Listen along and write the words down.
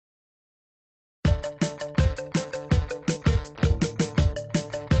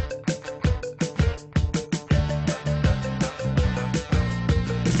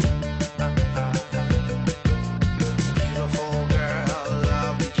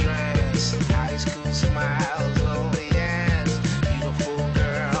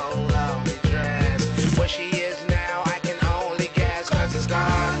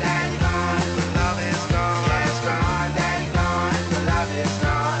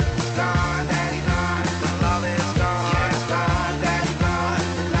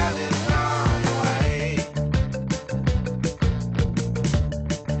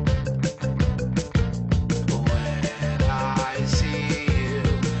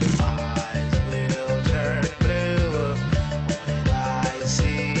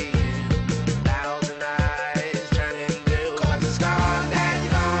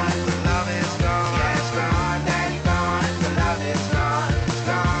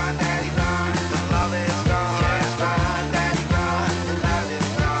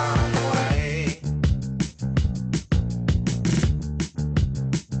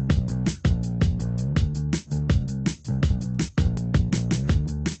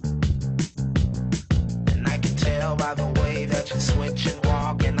tell by the way that you switch and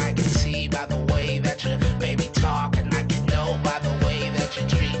walk, and I can see by the way that you maybe talk, and I can know by the way that you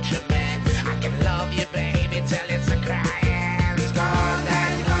treat your man. I can love you, baby, till it's a crying. It's gone,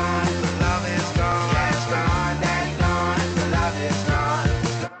 daddy, gone. The love is gone. Yeah, it's gone, daddy, gone. The love is gone.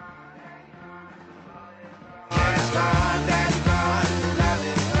 Yeah, it's gone, daddy, gone. The love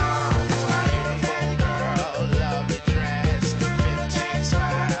is gone. Beautiful girl, love your dress. 15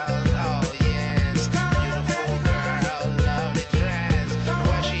 smiles, oh yes. Beautiful girl, love your dress.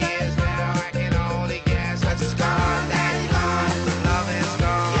 Where she is now, I can only guess. 'Cause it's gone, daddy, gone. The love is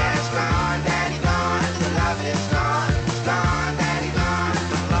gone. Yeah, it's gone, daddy, gone. The love is gone. It's gone, daddy, gone.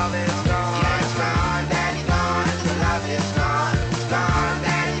 The love is gone. Yeah, it's gone, daddy, gone. The love is gone. It's gone,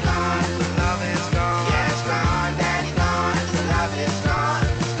 daddy, gone. The love is gone. Yeah, it's gone, daddy, gone. The love is gone.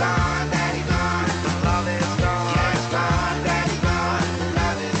 It's gone, daddy, gone. The love is gone. Yeah, it's gone, daddy, gone. The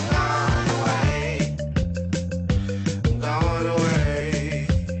love is gone away. Gone away.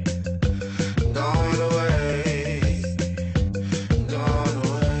 Gone away. Gone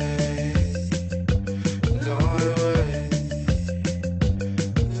away. Gone away.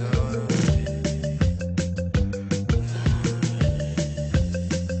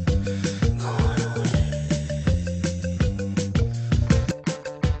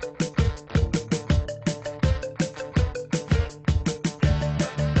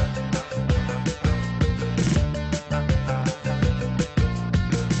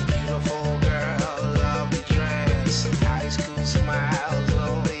 Beautiful girl, lovely dress, high school smiles,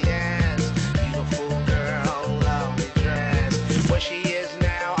 oh yes. Beautiful girl, lovely dress. Where she is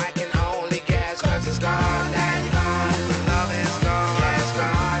now, I can only guess. 'Cause it's gone, daddy, gone. The love is gone. Yeah, it's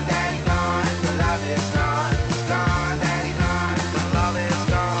gone, daddy, gone. The love is gone. It's gone, daddy, gone. The love is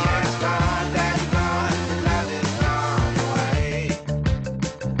gone. Yeah, it's gone, daddy, gone. The love is gone away.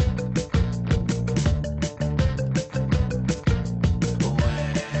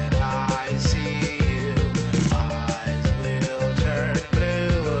 When I see you, eyes will turn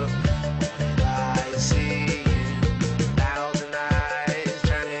blue. When I see you, thousand eyes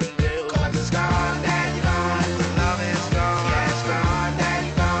turning blue. 'Cause it's gone, daddy, gone. The love is gone. Yeah, it's gone,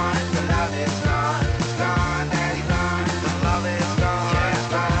 daddy, gone. The love is gone. It's gone, daddy, gone. The love is gone. Yeah, it's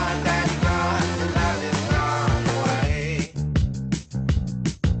gone, daddy, gone. The love is gone away.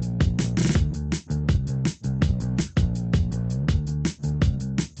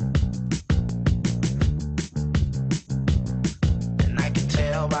 And I can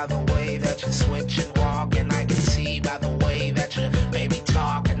tell by the way that you switch and walk, and I can see by the way that you maybe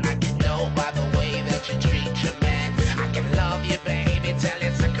talk, and I can know by the way that you treat your man. I can love you, baby, till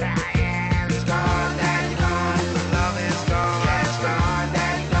it's a crying. It's gone, daddy, gone. The love is gone. Yeah, it's gone,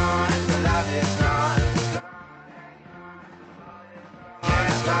 daddy, gone. The love is gone. Yeah,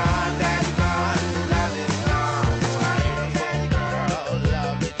 it's gone, daddy.